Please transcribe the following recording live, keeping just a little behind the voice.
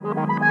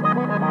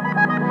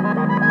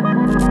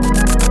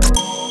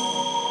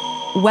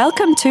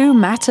Welcome to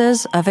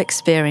Matters of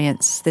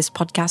Experience. This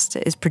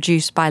podcast is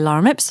produced by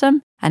Lorem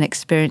Ipsum, an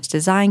experience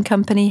design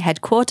company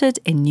headquartered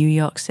in New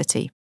York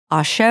City.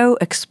 Our show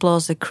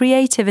explores the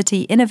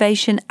creativity,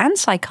 innovation, and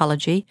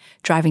psychology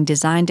driving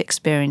designed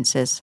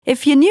experiences.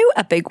 If you're new,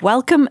 a big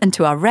welcome, and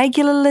to our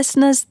regular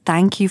listeners,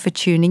 thank you for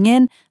tuning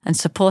in and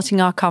supporting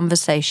our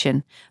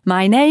conversation.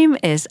 My name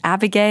is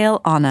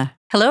Abigail Honor.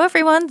 Hello,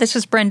 everyone. This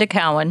is Brenda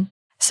Cowan.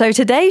 So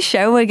today's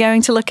show, we're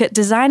going to look at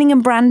designing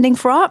and branding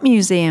for art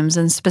museums,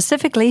 and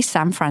specifically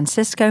San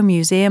Francisco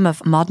Museum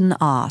of Modern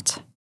Art.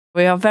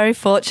 We are very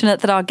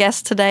fortunate that our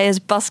guest today is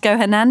Bosco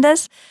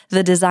Hernandez,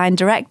 the design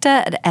director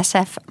at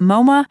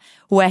SFMOMA,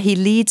 where he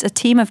leads a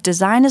team of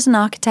designers and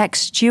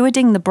architects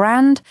stewarding the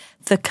brand,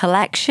 the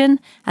collection,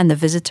 and the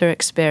visitor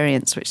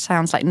experience, which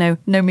sounds like no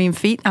mean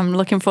feat. I'm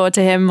looking forward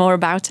to hearing more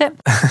about it.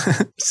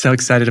 So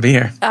excited to be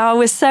here. Oh,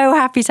 we're so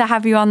happy to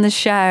have you on the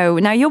show.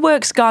 Now, your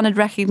work's garnered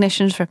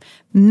recognitions from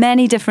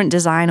many different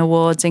design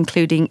awards,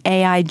 including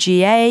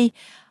AIGA,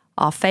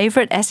 our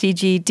favorite,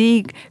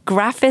 SEGD,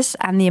 Graphis,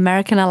 and the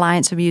American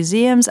Alliance of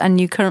Museums, and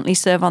you currently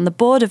serve on the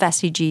board of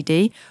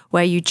SEGD,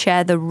 where you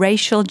chair the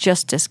Racial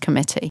Justice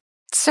Committee.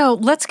 So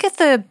let's get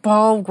the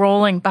ball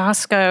rolling,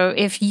 Bosco.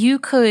 If you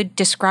could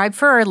describe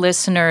for our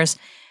listeners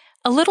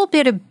a little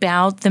bit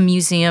about the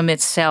museum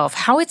itself,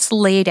 how it's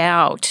laid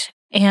out,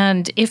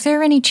 and if there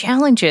are any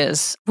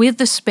challenges with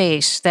the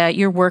space that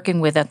you're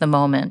working with at the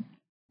moment.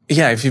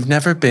 Yeah, if you've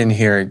never been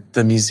here,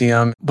 the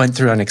museum went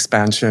through an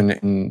expansion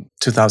in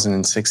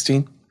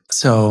 2016.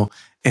 So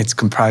it's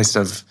comprised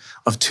of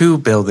two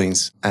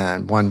buildings,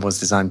 and one was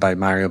designed by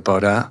Mario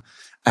Boda,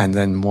 and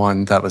then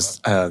one that was,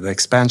 the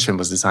expansion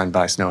was designed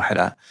by Snow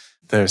Heda.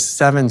 There's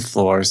 7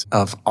 floors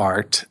of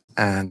art,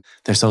 and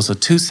there's also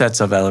 2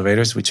 sets of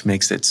elevators, which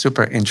makes it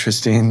super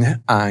interesting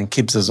and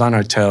keeps us on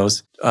our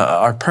toes.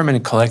 Our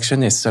permanent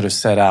collection is sort of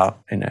set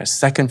out in a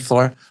 2nd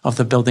floor of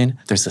the building.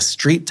 There's a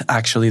street,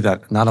 actually,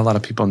 that not a lot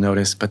of people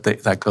notice, but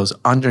that goes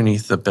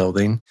underneath the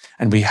building.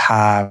 And we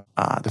have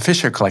the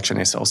Fisher collection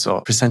is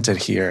also presented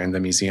here in the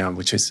museum,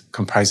 which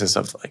comprises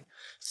of like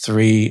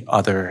 3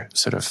 other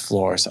sort of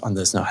floors on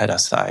the Snow Heda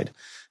side.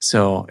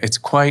 So it's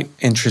quite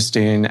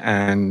interesting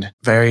and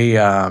very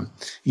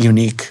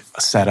unique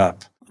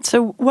setup.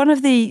 So one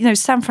of the,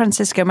 San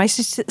Francisco, my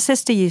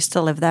sister used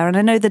to live there, and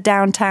I know the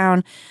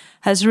downtown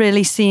has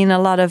really seen a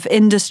lot of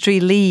industry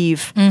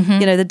leave.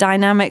 Mm-hmm. The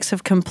dynamics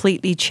have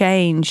completely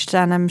changed,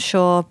 and I'm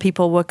sure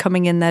people were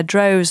coming in their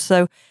droves.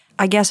 So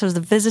I guess has the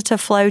visitor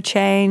flow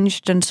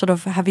changed, and sort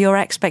of have your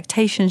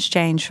expectations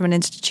changed from an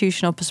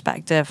institutional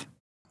perspective?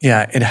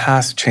 Yeah, it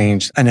has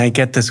changed. And I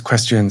get this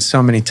question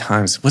so many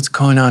times. What's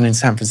going on in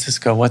San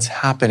Francisco? What's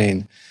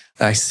happening?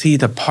 I see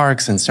the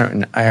parks in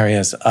certain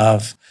areas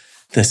of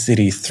the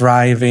city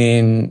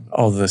thriving.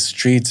 All the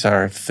streets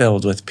are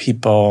filled with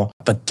people.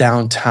 But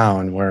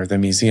downtown, where the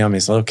museum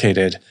is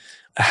located,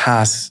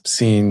 has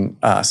seen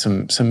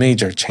some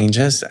major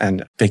changes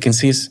and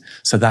vacancies.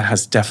 So that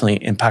has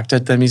definitely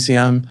impacted the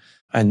museum.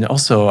 And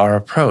also our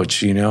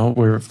approach,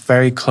 we're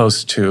very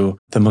close to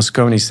the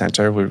Moscone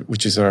Center,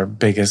 which is our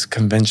biggest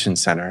convention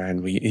center.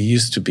 And it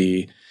used to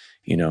be,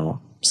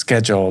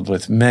 scheduled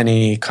with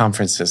many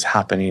conferences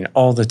happening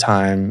all the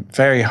time,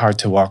 very hard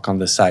to walk on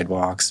the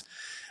sidewalks.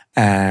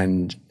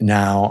 And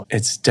now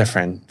it's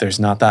different. There's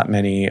not that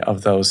many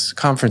of those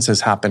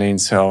conferences happening.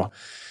 So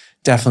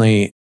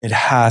definitely it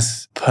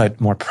has put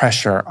more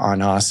pressure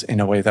on us in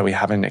a way that we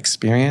haven't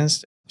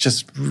experienced.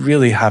 Just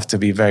really have to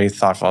be very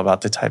thoughtful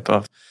about the type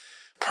of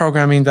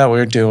programming that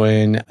we're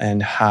doing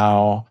and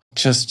how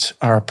just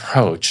our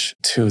approach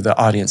to the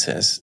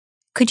audiences.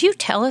 Could you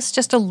tell us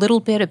just a little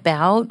bit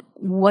about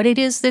what it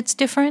is that's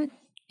different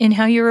in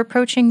how you're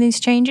approaching these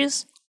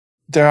changes?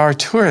 There are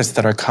tourists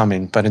that are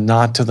coming, but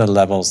not to the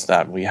levels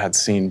that we had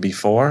seen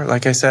before.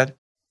 Like I said,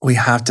 we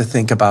have to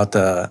think about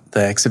the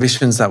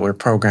exhibitions that we're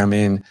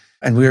programming.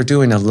 And we are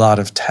doing a lot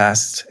of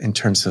tests in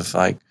terms of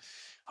like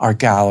our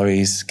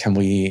galleries. Can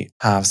we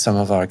have some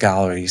of our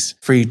galleries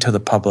free to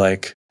the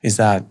public? Is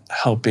that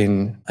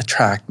helping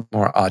attract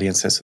more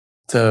audiences?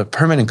 The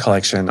permanent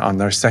collection on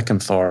our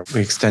 2nd floor,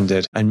 we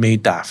extended and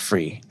made that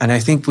free. And I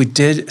think we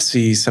did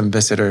see some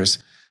visitors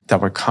that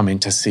were coming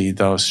to see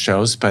those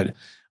shows, but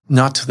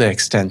not to the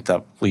extent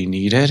that we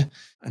needed.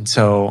 And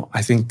so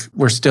I think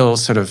we're still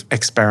sort of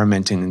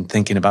experimenting and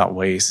thinking about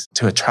ways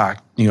to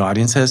attract new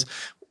audiences.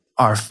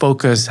 Our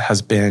focus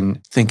has been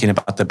thinking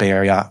about the Bay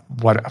Area.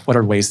 What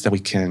are ways that we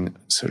can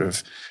sort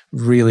of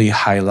really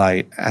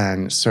highlight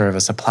and serve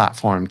as a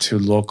platform to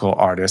local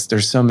artists?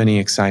 There's so many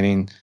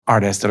exciting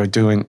artists that are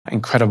doing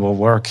incredible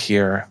work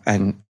here.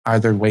 And are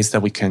there ways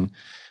that we can,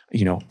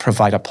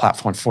 provide a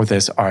platform for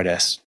this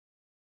artist?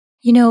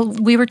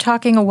 We were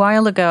talking a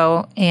while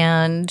ago,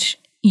 and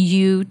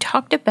you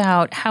talked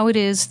about how it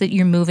is that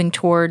you're moving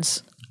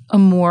towards a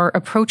more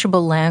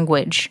approachable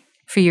language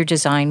for your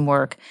design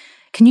work.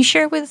 Can you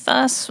share with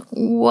us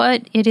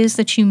what it is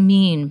that you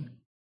mean?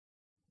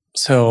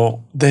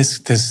 So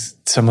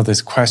some of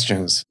these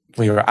questions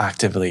we were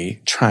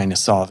actively trying to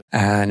solve.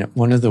 And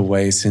one of the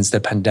ways since the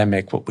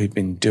pandemic, what we've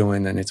been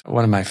doing, and it's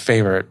one of my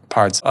favorite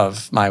parts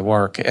of my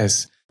work,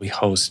 is we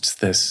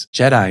host this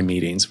JEDI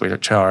meetings,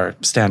 which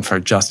stand for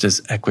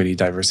Justice, Equity,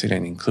 Diversity,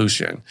 and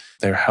Inclusion.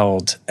 They're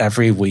held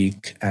every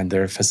week and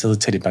they're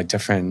facilitated by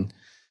different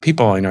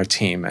people in our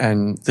team.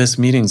 And these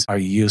meetings are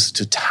used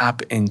to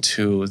tap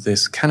into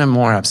this kind of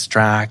more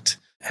abstract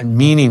and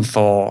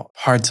meaningful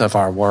parts of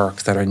our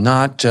work that are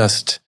not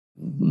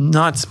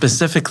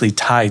specifically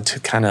tied to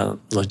kind of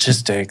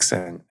logistics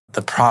and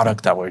the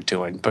product that we're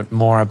doing, but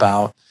more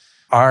about,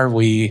 are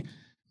we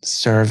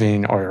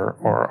serving or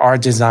our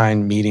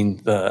design meeting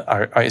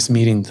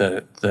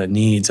the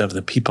needs of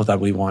the people that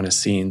we want to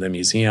see in the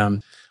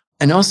museum?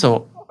 And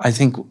also, I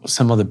think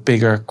some of the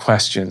bigger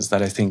questions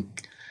that I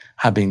think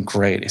have been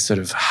great is sort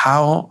of,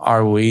 how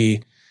are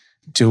we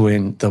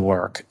doing the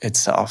work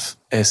itself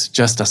is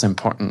just as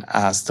important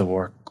as the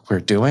work we're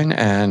doing.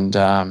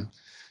 And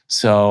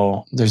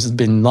so there's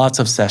been lots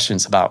of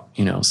sessions about,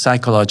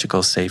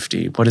 psychological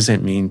safety. What does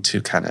it mean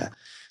to kind of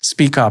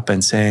speak up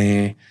and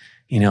say,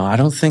 I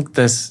don't think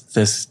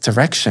this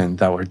direction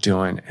that we're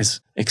doing is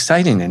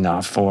exciting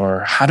enough,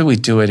 or how do we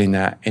do it in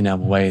a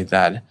way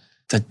that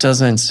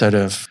doesn't sort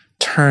of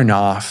turn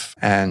off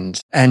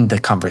and end the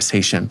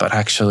conversation, but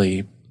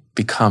actually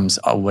becomes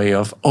a way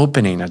of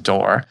opening a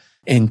door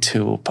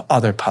into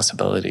other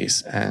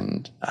possibilities.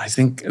 And I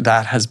think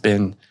that has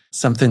been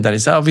something that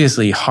is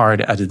obviously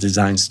hard at a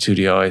design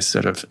studio. It's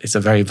a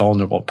very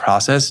vulnerable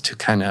process to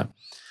kind of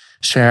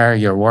share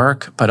your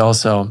work, but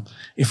also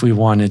if we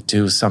want to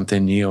do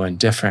something new and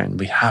different,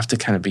 we have to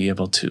kind of be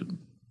able to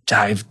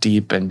dive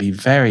deep and be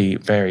very,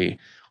 very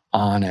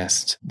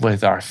honest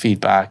with our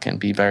feedback and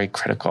be very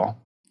critical.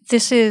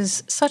 This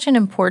is such an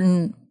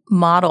important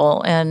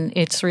model, and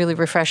it's really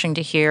refreshing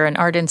to hear an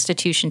art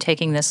institution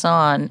taking this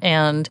on.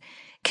 And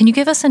can you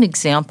give us an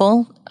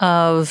example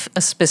of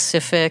a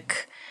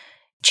specific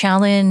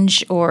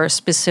challenge or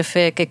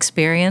specific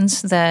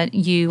experience that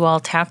you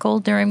all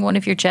tackled during one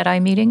of your JEDI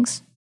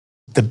meetings?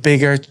 The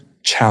bigger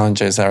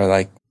challenges are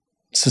like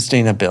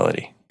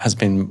sustainability has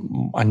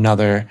been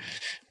another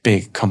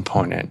big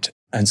component.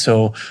 And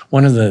so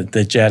one of the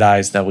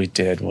JEDIs that we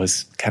did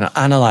was kind of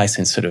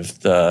analyzing sort of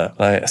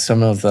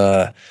some of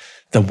the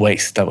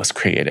waste that was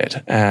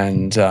created,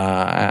 and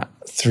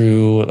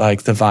through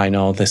like the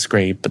vinyl, the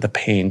scrape, the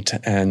paint.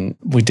 And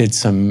we did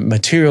some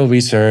material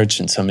research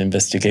and some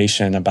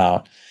investigation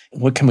about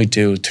what can we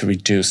do to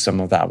reduce some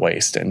of that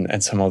waste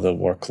and some of the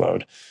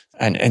workload.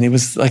 And it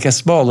was like a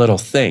small little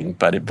thing,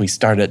 but we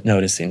started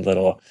noticing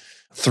little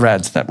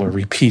threads that were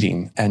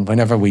repeating. And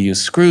whenever we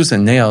use screws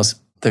and nails,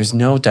 there's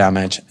no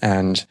damage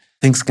and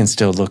things can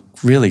still look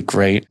really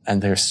great.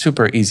 And they're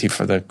super easy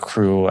for the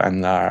crew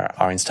and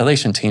our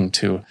installation team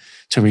to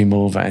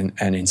remove and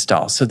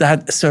install. So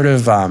that sort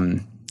of,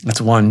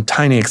 that's one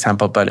tiny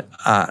example, but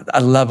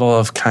a level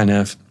of kind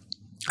of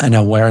an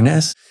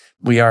awareness.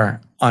 We are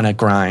on a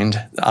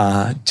grind,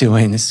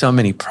 doing so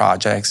many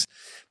projects,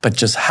 but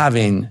just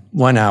having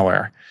 1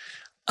 hour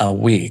a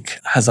week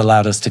has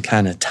allowed us to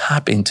kind of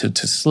tap into,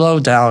 to slow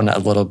down a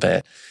little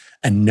bit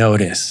and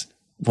notice,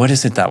 what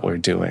is it that we're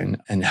doing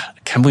and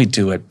can we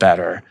do it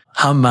better?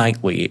 How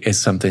might we is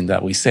something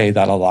that we say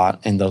that a lot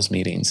in those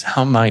meetings.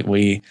 How might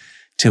we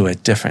do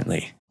it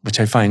differently? Which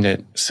I find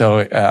it so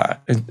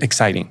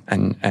exciting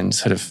and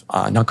sort of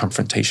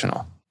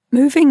non-confrontational.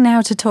 Moving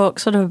now to talk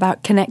sort of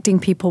about connecting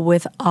people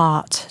with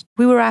art.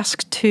 We were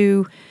asked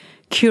to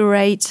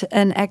curate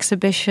an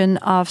exhibition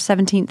of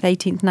 17th,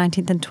 18th,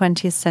 19th and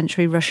 20th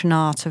century Russian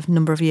art a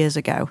number of years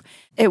ago.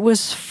 It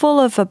was full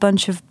of a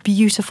bunch of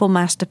beautiful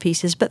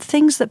masterpieces, but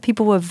things that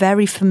people were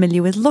very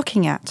familiar with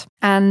looking at.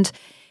 And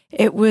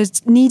it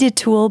was needed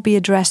to all be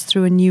addressed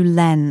through a new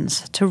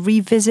lens, to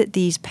revisit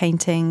these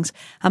paintings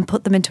and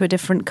put them into a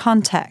different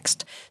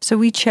context. So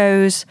we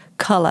chose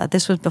colour.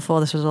 This was before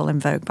this was all in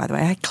vogue, by the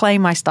way. I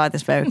claim I started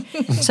this vogue.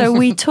 So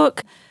we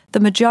took the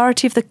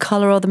majority of the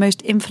colour or the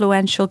most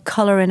influential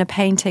colour in a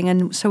painting,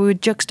 and so we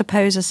would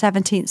juxtapose a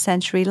 17th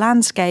century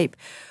landscape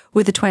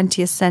with a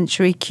 20th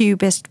century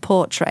cubist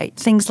portrait,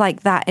 things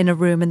like that in a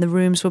room, and the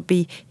rooms would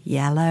be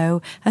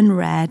yellow and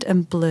red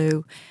and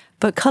blue.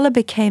 But colour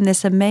became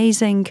this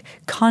amazing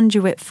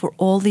conduit for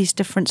all these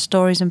different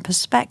stories and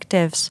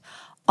perspectives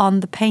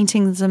on the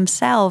paintings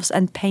themselves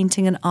and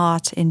painting and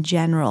art in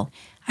general.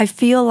 I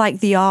feel like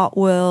the art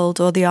world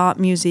or the art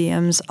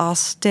museums are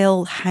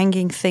still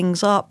hanging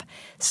things up,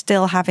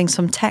 still having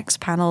some text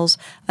panels,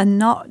 and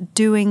not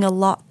doing a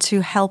lot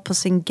to help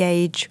us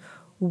engage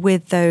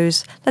with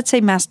those, let's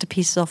say,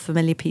 masterpieces or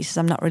familiar pieces.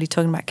 I'm not really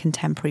talking about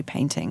contemporary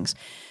paintings.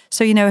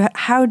 So,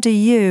 how do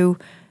you,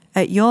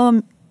 at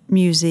your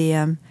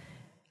museum,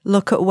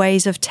 look at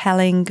ways of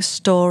telling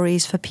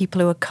stories for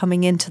people who are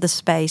coming into the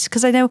space?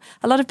 Because I know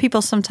a lot of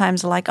people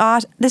sometimes are like,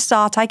 this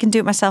art, I can do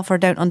it myself or I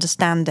don't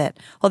understand it,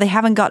 or they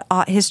haven't got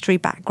art history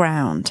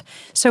background.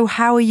 So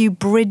how are you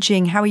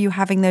bridging, how are you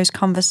having those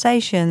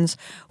conversations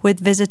with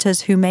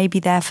visitors who may be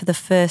there for the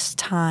first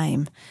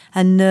time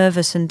and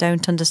nervous and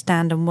don't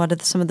understand, and what are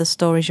some of the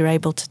stories you're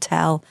able to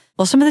tell,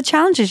 or some of the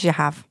challenges you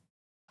have?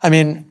 I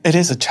mean, it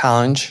is a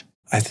challenge.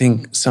 I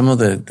think some of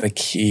the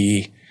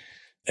key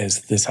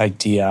is this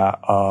idea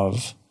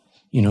of,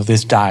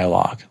 this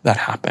dialogue that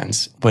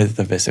happens with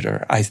the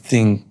visitor. I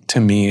think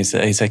to me is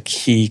a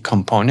key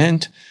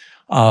component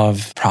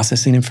of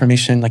processing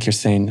information. Like you're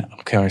saying,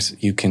 of course,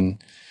 you can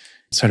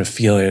sort of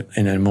feel it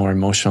in a more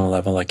emotional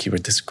level, like you were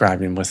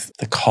describing with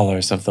the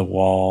colors of the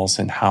walls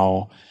and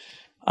how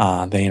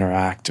they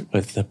interact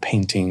with the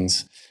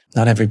paintings.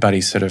 Not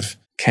everybody sort of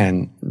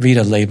can read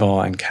a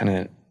label and kind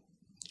of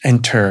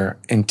enter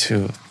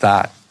into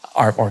that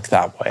artwork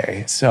that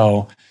way.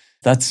 So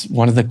that's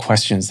one of the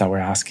questions that we're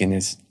asking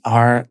is,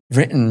 are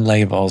written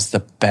labels the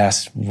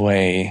best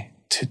way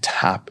to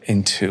tap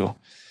into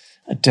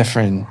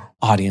different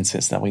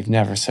audiences that we've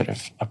never sort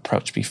of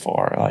approached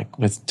before, like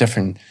with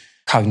different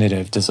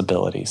cognitive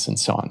disabilities and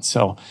so on?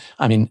 So,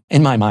 I mean,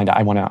 in my mind,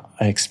 I want to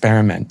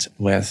experiment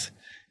with,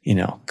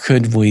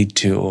 could we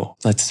do,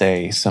 let's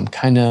say, some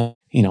kind of,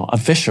 a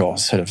visual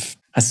sort of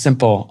a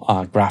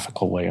simple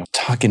graphical way of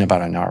talking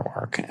about an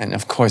artwork. And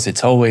of course,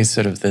 it's always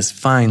sort of this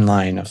fine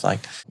line of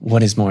like,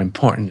 what is more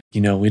important?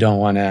 We don't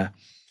want to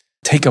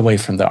take away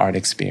from the art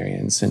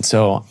experience. And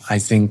so I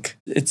think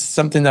it's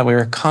something that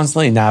we're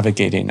constantly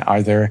navigating.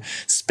 Are there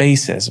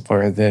spaces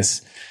where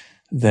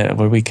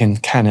where we can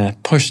kind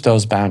of push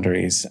those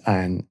boundaries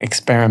and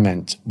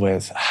experiment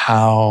with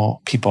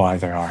how people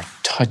either are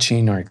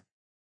touching or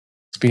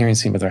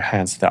experiencing with their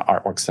hands the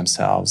artworks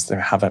themselves? They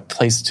have a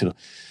place to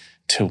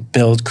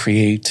build,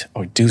 create,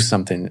 or do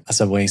something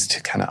as a ways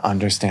to kind of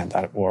understand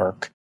that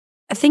work.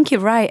 I think you're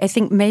right. I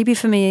think maybe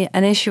for me,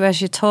 an issue as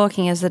you're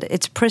talking is that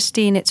it's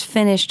pristine, it's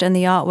finished, and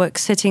the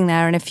artwork's sitting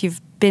there. And if you've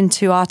been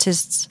to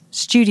artists'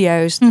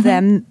 studios,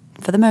 they're,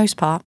 for the most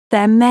part,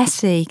 they're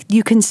messy.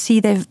 You can see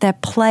they're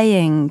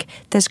playing.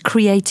 There's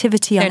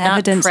creativity on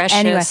evidence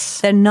anyway.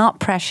 They're not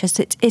precious.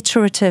 It's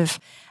iterative.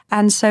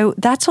 And so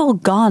that's all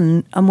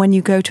gone. And when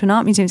you go to an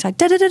art museum, it's like,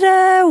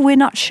 da-da-da-da, we're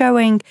not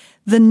showing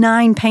the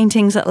 9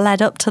 paintings that led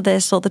up to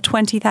this or the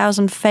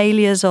 20,000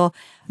 failures or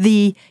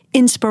the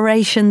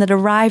inspiration that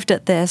arrived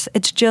at this.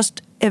 It's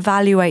just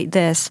evaluate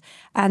this.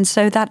 And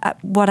so that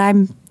what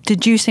I'm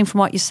deducing from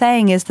what you're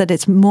saying is that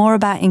it's more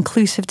about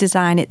inclusive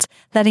design. It's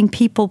letting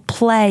people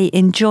play,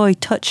 enjoy,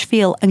 touch,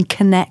 feel, and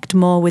connect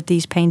more with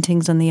these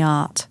paintings and the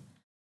art.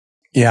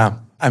 Yeah.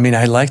 I mean,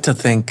 I like to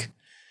think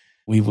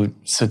we would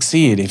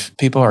succeed if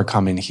people are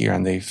coming here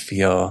and they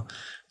feel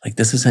like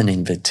this is an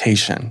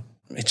invitation.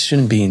 It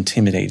shouldn't be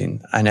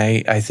intimidating. And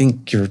I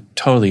think you're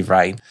totally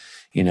right.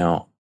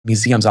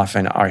 Museums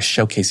often are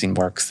showcasing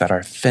works that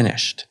are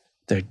finished.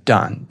 They're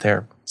done.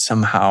 They're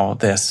somehow,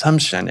 the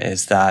assumption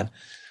is that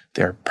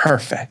they're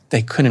perfect.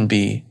 They couldn't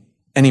be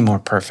any more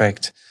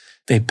perfect.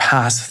 They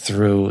pass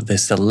through the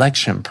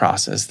selection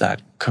process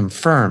that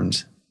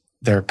confirmed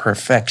their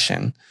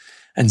perfection.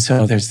 And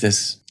so there's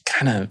this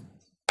kind of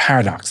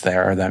paradox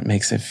there that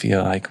makes it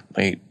feel like,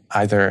 wait,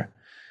 either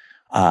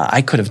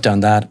I could have done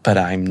that, but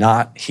I'm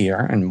not here.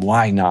 And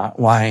why not?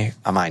 Why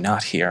am I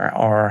not here?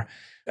 Or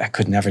I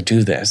could never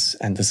do this.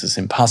 And this is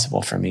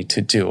impossible for me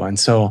to do. And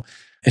so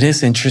it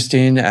is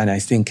interesting. And I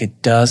think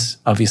it does,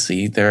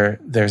 obviously,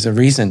 there's a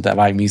reason that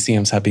why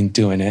museums have been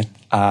doing it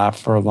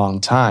for a long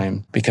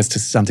time, because to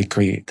some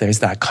degree, there's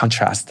that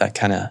contrast that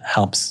kind of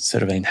helps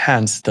sort of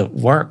enhance the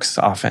works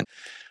often.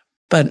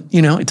 But,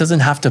 it doesn't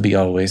have to be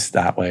always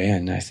that way.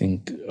 And I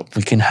think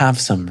we can have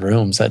some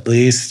rooms at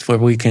least where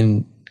we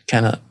can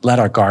kind of let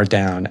our guard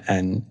down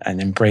and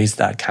embrace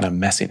that kind of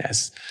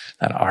messiness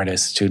that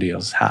artist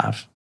studios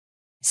have.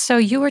 So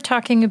you were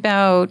talking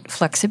about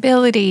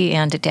flexibility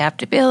and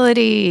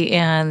adaptability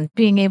and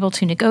being able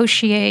to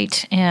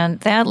negotiate. And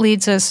that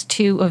leads us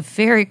to a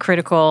very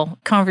critical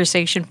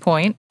conversation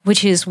point,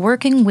 which is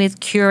working with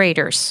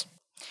curators.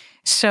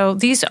 So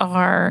these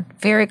are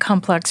very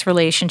complex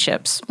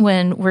relationships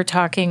when we're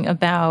talking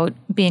about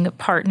being a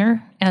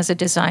partner as a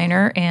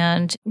designer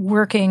and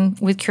working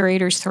with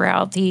curators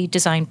throughout the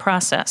design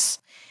process.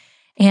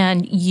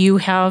 And you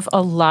have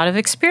a lot of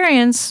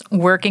experience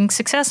working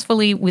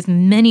successfully with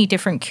many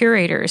different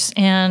curators.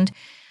 And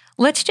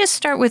let's just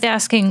start with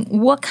asking,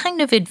 what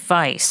kind of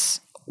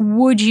advice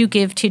would you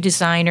give to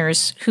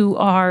designers who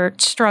are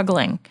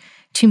struggling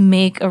to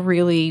make a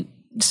really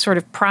sort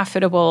of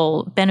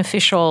profitable,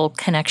 beneficial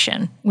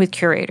connection with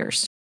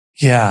curators?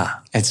 Yeah,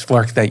 it's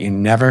work that you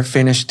never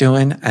finish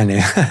doing, and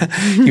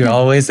you're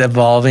always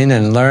evolving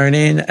and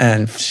learning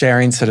and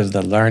sharing sort of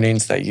the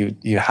learnings that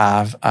you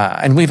have.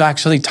 And we've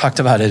actually talked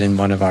about it in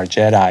one of our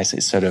JEDIs,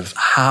 is sort of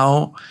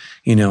how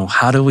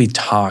do we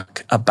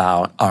talk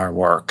about our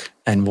work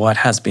and what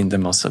has been the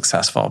most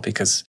successful?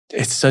 Because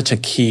it's such a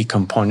key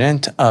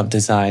component of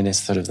design is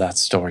sort of that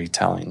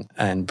storytelling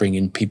and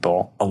bringing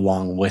people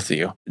along with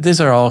you. These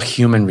are all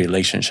human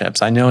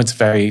relationships. I know it's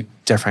very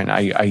different.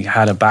 I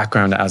had a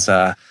background as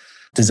a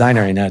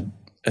designer in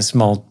a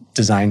small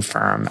design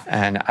firm.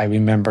 And I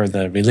remember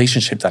the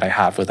relationship that I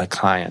have with a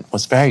client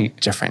was very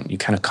different. You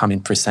kind of come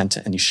in, present,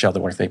 and you show the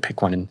work, they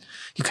pick one, and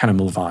you kind of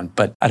move on.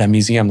 But at a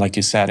museum, like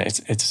you said,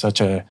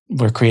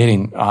 we're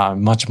creating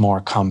much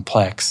more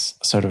complex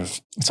sort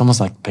of, it's almost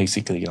like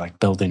basically like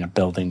building a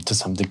building to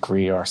some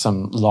degree, or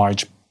some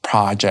large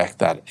project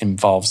that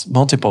involves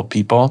multiple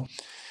people.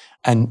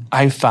 And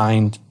I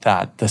find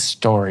that the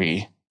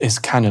story is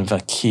kind of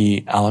a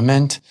key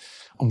element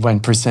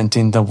when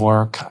presenting the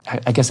work.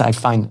 I guess I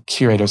find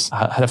curators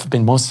have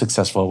been most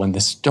successful when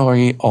the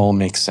story all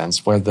makes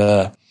sense, where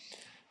the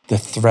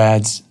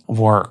threads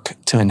work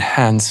to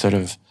enhance sort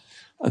of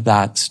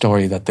that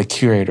story that the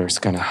curator is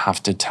going to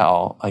have to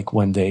tell, like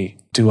when they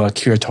do a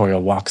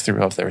curatorial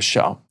walkthrough of their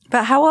show.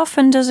 But how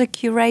often does a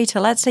curator,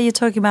 let's say you're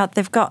talking about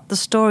they've got the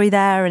story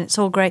there and it's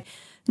all great.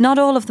 Not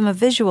all of them are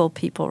visual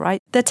people, right?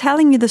 They're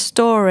telling you the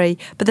story,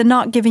 but they're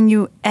not giving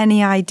you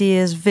any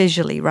ideas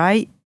visually,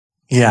 right?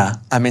 Yeah.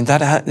 I mean,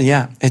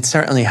 it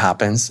certainly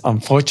happens.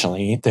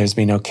 Unfortunately, there's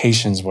been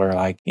occasions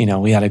where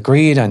we had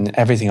agreed on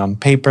everything on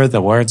paper,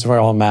 the words were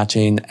all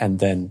matching, and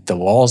then the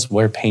walls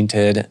were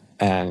painted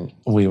and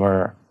we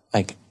were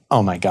like,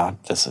 oh my God,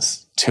 this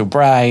is too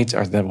bright,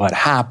 or then what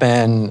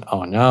happened?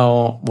 Oh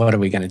no, what are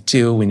we going to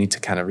do? We need to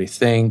kind of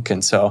rethink.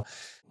 And so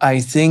I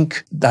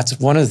think that's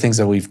one of the things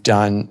that we've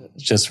done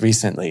just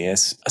recently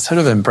is sort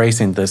of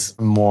embracing this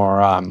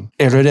more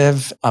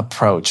iterative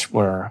approach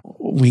where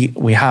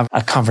we have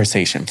a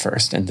conversation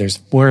first, and there's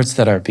words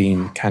that are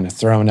being kind of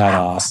thrown at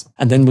us.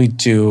 And then we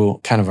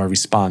do kind of a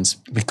response.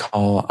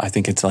 I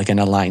think it's like an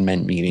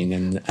alignment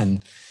meeting,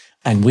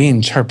 and we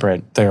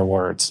interpret their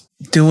words.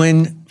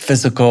 Doing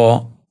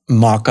physical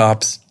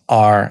mock-ups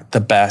are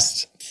the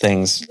best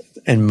things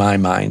in my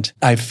mind.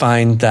 I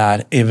find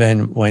that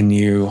even when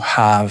you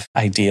have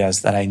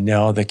ideas that I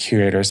know the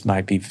curators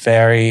might be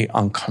very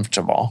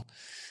uncomfortable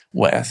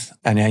with,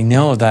 and I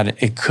know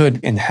that it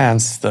could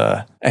enhance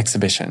the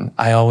exhibition,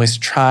 I always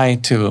try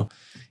to,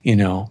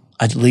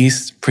 at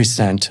least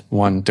present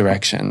one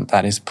direction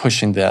that is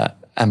pushing the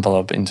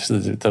envelope into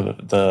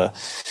the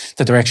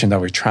direction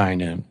that we're trying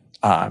to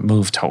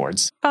move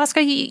towards.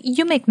 Bosco,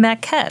 you make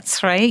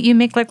maquettes, right? You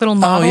make like little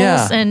models. Oh,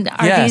 yeah. And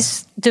are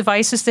these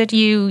devices that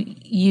you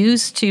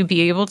use to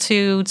be able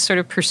to sort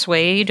of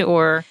persuade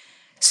or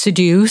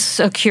seduce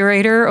a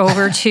curator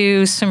over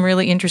to some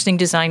really interesting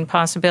design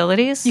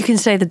possibilities? You can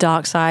say the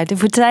dark side.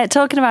 If we're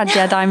talking about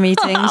JEDI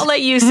meetings. I'll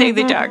let you say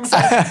the dark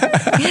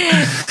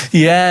side.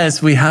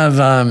 Yes, we have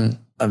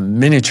a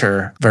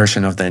miniature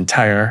version of the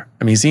entire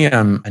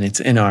museum, and it's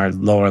in our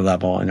lower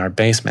level, in our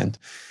basement.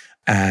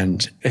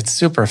 And it's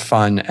super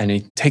fun, and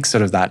it takes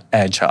sort of that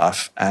edge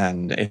off.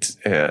 And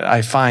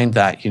I find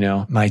that,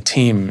 my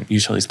team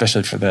usually,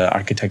 especially for the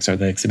architects or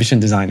the exhibition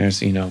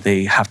designers,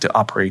 they have to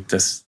operate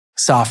this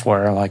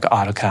software like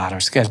AutoCAD or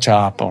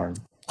SketchUp or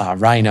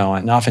Rhino.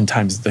 And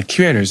oftentimes the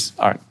curators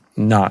are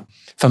not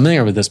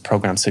familiar with this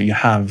program. So you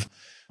have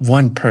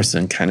one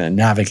person kind of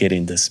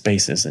navigating the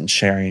spaces and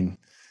sharing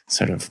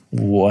sort of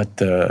what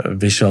the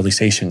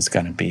visualization is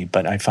going to be.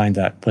 But I find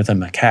that with the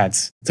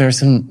maquettes, there are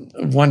some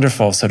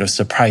wonderful sort of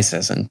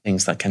surprises and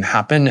things that can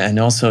happen. And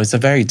also it's a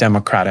very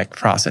democratic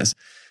process.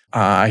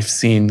 I've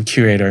seen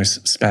curators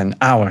spend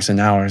hours and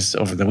hours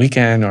over the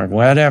weekend or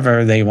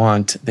whatever they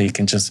want. They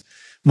can just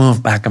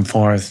move back and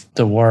forth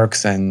the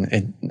works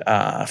and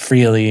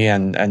freely,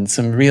 and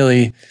some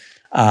really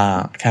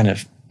kind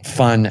of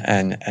fun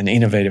and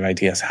innovative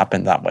ideas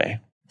happen that way.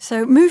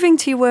 So moving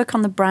to your work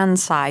on the brand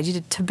side, you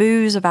did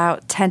taboos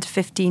about 10 to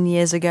 15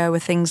 years ago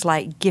with things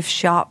like gift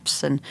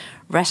shops and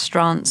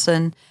restaurants.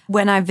 And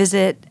when I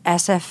visit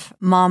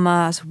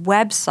SFMOMA's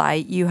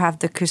website, you have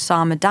the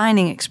Kusama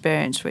dining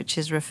experience, which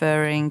is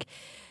referring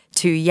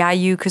to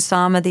Yayoi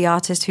Kusama, the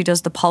artist who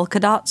does the polka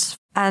dots.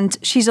 And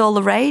she's all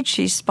the rage.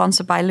 She's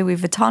sponsored by Louis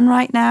Vuitton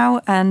right now.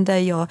 And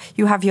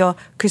you have your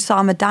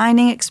Kusama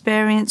dining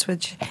experience,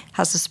 which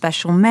has a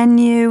special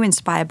menu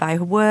inspired by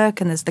her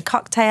work. And there's the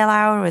cocktail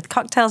hour with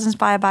cocktails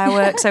inspired by her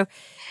work. So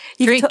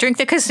drink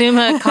the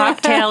Kusama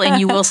cocktail and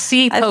you will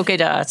see polka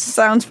dots.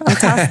 Sounds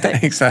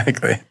fantastic.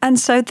 Exactly. And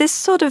so this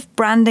sort of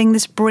branding,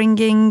 this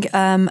bringing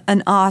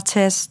an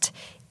artist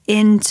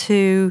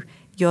into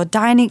your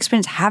dining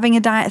experience, having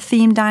a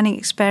themed dining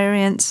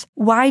experience.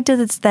 Why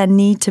does there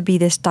need to be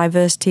this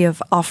diversity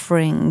of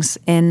offerings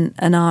in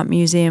an art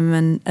museum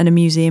and a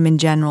museum in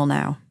general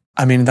now?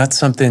 I mean, that's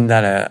something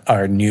that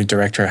our new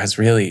director has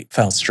really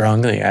felt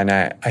strongly. And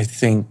I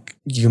think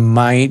you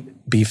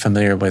might be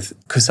familiar with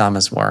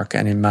Kusama's work,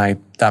 and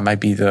that might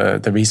be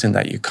the reason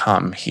that you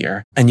come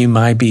here. And you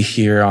might be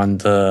here on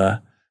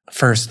the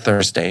first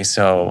Thursday,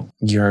 so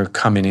you're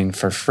coming in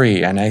for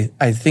free. And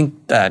I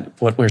think that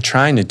what we're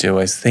trying to do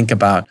is think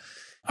about,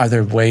 are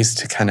there ways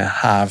to kind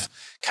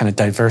of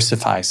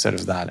diversify sort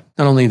of that,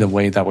 not only the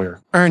way that we're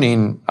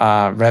earning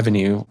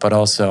revenue, but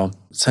also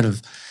sort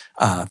of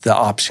the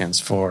options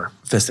for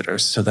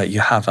visitors so that you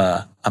have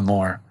a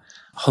more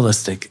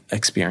holistic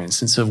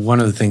experience. And so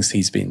one of the things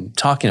he's been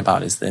talking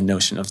about is the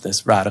notion of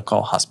this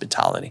radical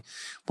hospitality.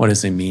 What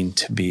does it mean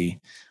to be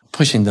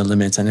pushing the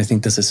limits. And I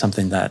think this is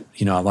something that,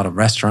 a lot of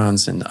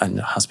restaurants and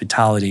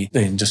hospitality,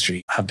 the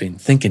industry have been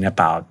thinking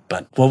about.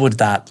 But what would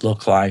that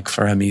look like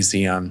for a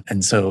museum?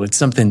 And so it's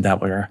something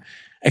that we're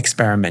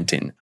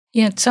experimenting.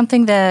 Yeah, it's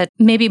something that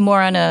maybe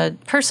more on a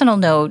personal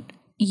note,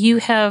 you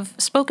have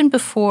spoken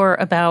before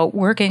about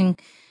working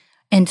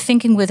and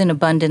thinking with an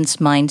abundance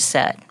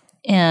mindset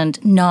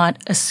and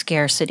not a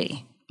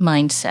scarcity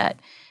mindset.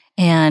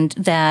 And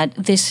that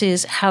this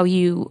is how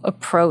you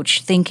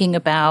approach thinking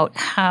about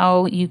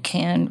how you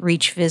can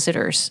reach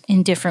visitors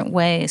in different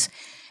ways.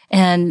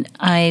 And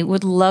I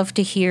would love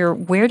to hear,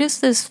 where does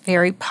this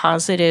very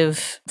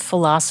positive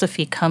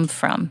philosophy come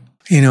from?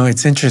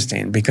 It's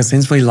interesting because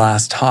since we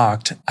last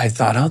talked, I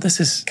thought, this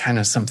is kind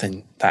of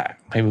something that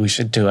maybe we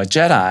should do a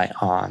JEDI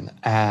on.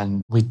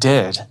 And we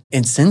did.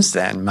 And since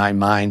then, my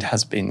mind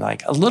has been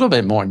like a little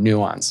bit more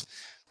nuanced,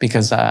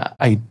 because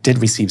I did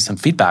receive some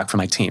feedback from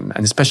my team.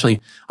 And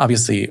especially,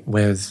 obviously,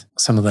 with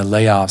some of the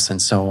layoffs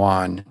and so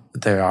on,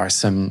 there are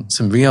some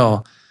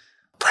real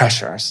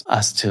pressures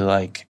as to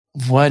like,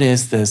 what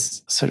is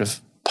this sort of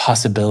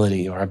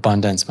possibility or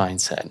abundance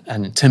mindset?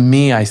 And to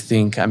me, I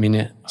think,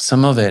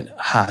 some of it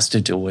has to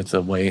do with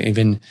the way,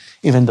 even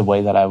the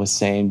way that I was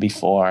saying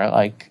before,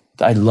 like,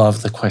 I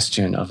love the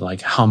question of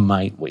like, how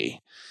might we?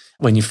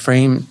 When you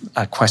frame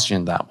a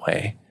question that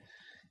way,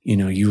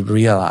 you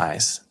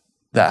realize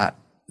that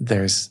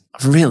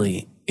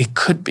it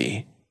could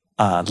be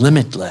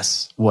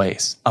limitless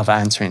ways of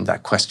answering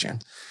that question.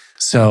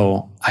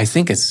 So I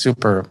think it's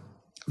super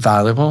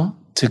valuable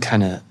to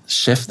kind of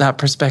shift that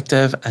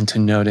perspective and to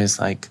notice,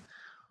 like,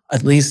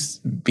 at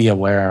least be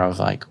aware of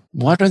like,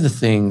 what are the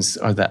things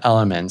or the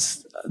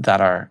elements that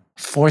are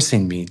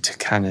forcing me to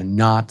kind of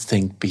not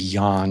think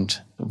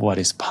beyond what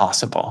is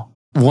possible.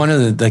 One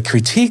of the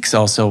critiques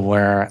also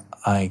were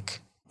like,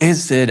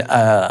 is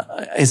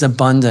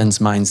abundance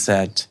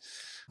mindset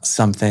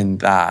something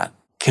that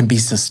can be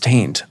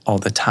sustained all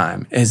the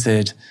time? Is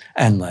it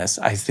endless?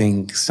 I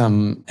think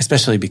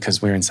especially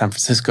because we're in San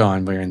Francisco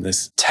and we're in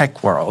this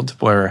tech world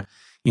where,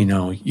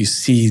 you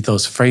see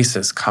those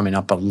phrases coming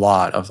up a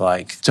lot of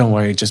like, don't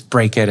worry, just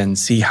break it and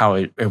see how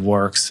it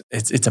works.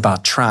 It's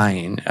about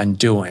trying and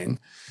doing.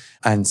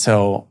 And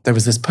so there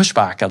was this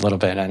pushback a little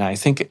bit. And I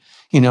think,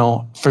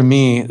 for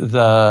me,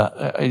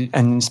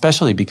 and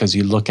especially because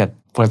you look at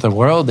where the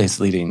world is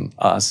leading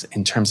us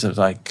in terms of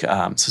like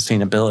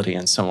sustainability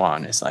and so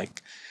on, is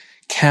like,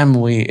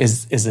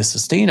 is this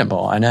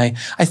sustainable? And I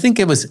think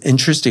it was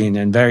interesting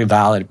and very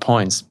valid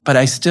points, but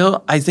I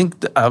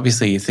think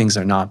obviously things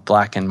are not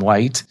black and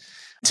white.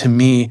 To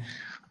me,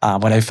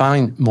 what I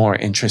find more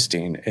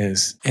interesting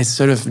is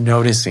sort of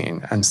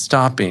noticing and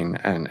stopping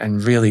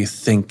and really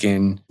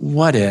thinking,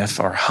 what if,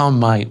 or how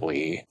might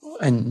we,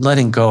 and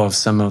letting go of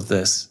some of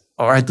this,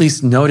 or at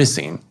least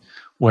noticing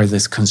where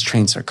these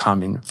constraints are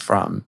coming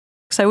from.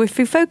 So if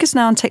we focus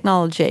now on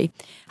technology,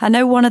 I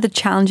know one of the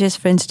challenges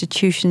for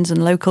institutions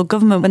and local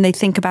government when they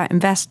think about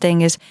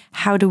investing is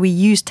how do we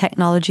use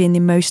technology in the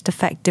most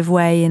effective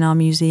way in our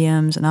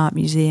museums and art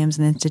museums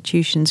and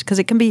institutions? Because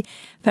it can be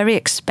very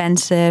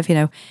expensive,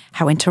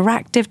 how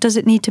interactive does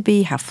it need to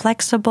be, how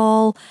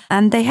flexible?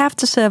 And they have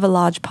to serve a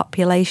large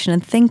population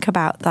and think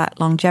about that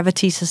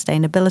longevity,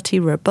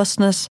 sustainability,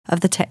 robustness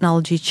of the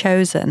technology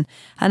chosen.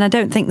 And I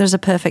don't think there's a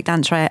perfect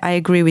answer. I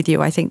agree with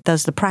you. I think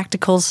there's the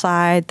practical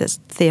side, there's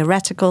the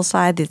theoretical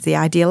side, there's the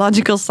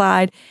ideological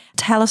side.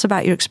 Tell us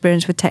about your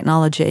experience with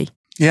technology.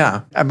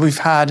 Yeah, and we've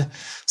had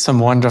some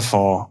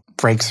wonderful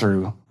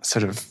breakthrough,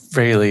 sort of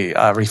really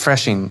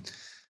refreshing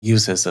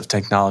uses of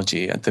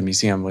technology at the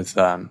museum with,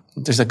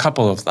 there's a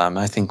couple of them.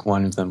 I think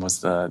one of them was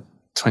the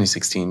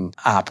 2016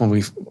 app when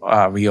we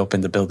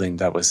reopened the building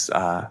that was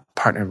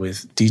partnered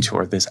with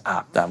Detour, this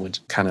app that would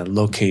kind of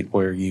locate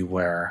where you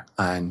were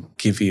and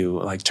give you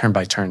like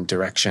turn-by-turn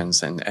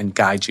directions and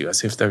guide you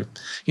as if the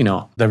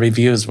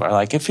reviews were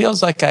like, it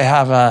feels like I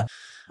have a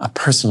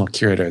personal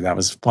curator that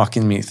was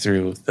walking me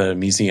through the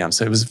museum.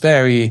 So it was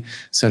very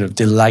sort of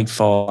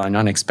delightful and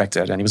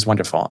unexpected, and it was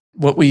wonderful.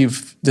 What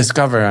we've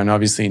discovered, and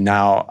obviously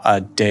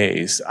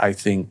nowadays, I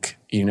think,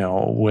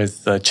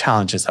 with the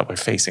challenges that we're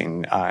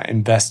facing,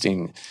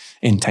 investing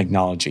in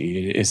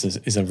technology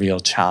is a real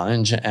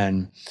challenge.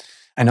 And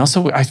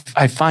also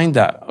I find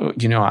that,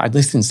 at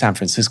least in San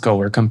Francisco,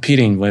 we're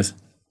competing with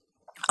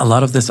a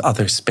lot of these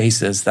other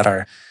spaces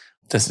that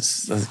this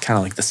is kind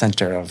of like the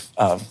center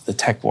of the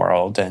tech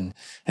world. And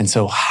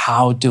so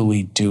how do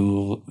we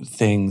do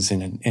things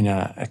in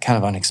a kind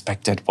of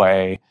unexpected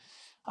way?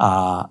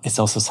 It's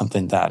also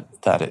something that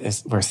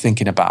we're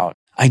thinking about.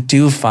 I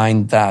do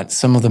find that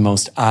some of the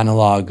most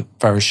analog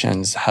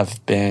versions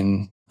have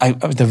been,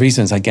 the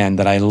reasons, again,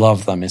 that I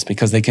love them is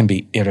because they can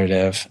be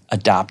iterative,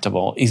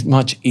 adaptable. It's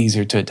much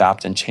easier to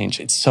adapt and change.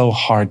 It's so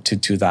hard to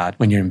do that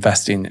when you're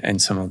investing in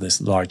some of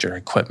this larger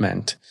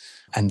equipment.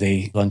 And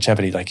the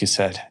longevity, like you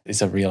said,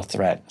 is a real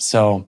threat.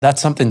 So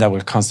that's something that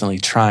we're constantly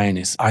trying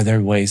is, are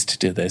there ways to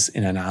do this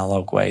in an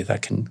analog way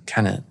that can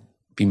kind of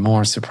be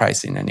more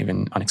surprising and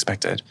even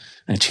unexpected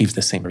and achieve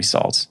the same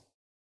results?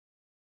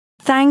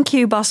 Thank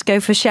you, Bosco,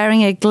 for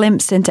sharing a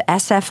glimpse into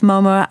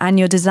SFMOMA and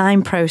your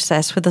design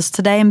process with us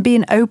today and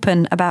being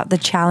open about the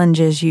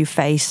challenges you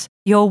face.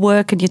 Your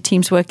work and your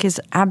team's work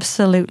is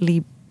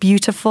absolutely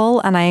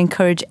beautiful, and I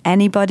encourage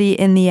anybody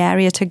in the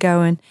area to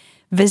go and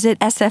visit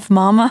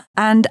SFMOMA.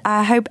 And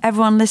I hope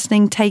everyone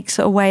listening takes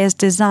away as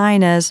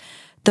designers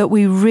that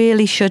we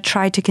really should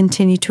try to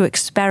continue to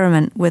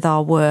experiment with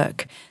our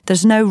work.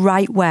 There's no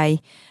right way,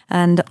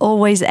 and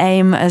always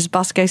aim, as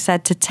Bosco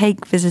said, to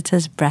take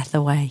visitors' breath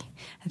away.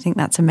 I think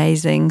that's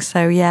amazing.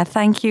 So yeah,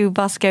 thank you,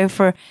 Bosco,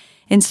 for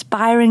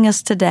inspiring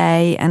us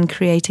today and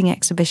creating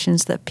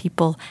exhibitions that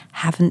people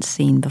haven't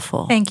seen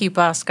before. Thank you,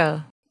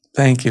 Bosco.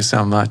 Thank you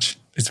so much.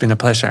 It's been a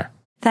pleasure.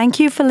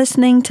 Thank you for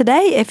listening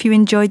today. If you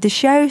enjoyed the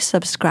show,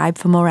 subscribe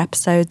for more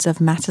episodes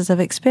of Matters of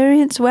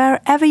Experience.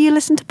 Wherever you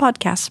listen to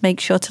podcasts, make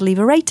sure to leave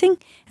a rating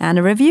and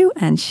a review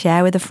and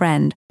share with a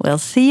friend. We'll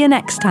see you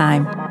next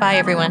time. Bye,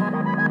 everyone.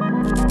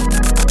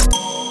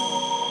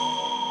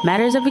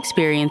 Matters of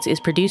Experience is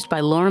produced by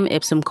Lorem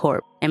Ipsum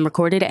Corp. and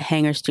recorded at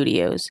Hangar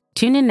Studios.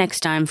 Tune in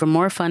next time for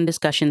more fun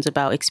discussions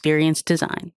about experience design.